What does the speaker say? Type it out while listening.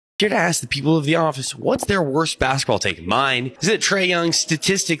Here to ask the people of the office, what's their worst basketball take? Mine is that Trae Young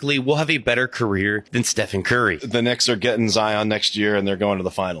statistically will have a better career than Stephen Curry. The Knicks are getting Zion next year, and they're going to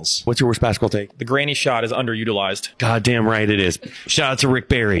the finals. What's your worst basketball take? The granny shot is underutilized. Goddamn right it is. Shout out to Rick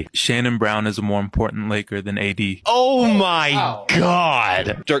Barry. Shannon Brown is a more important Laker than AD. Oh my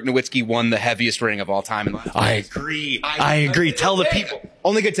God. Dirk Nowitzki won the heaviest ring of all time. I agree. I agree. Tell the people.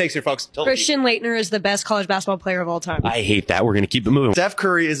 Only good takes here, folks. Christian Laettner is the best college basketball player of all time. I hate that. We're going to keep it moving. Steph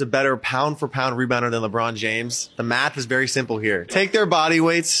Curry is a better pound-for-pound rebounder than LeBron James. The math is very simple here. Take their body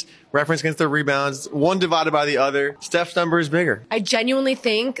weights, reference against their rebounds, one divided by the other. Steph's number is bigger. I genuinely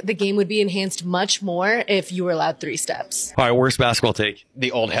think the game would be enhanced much more if you were allowed 3 steps. All right, worst basketball take.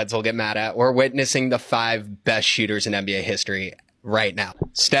 The old heads will get mad at. We're witnessing the 5 best shooters in NBA history right now.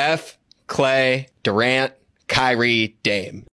 Steph, Clay, Durant, Kyrie, Dame.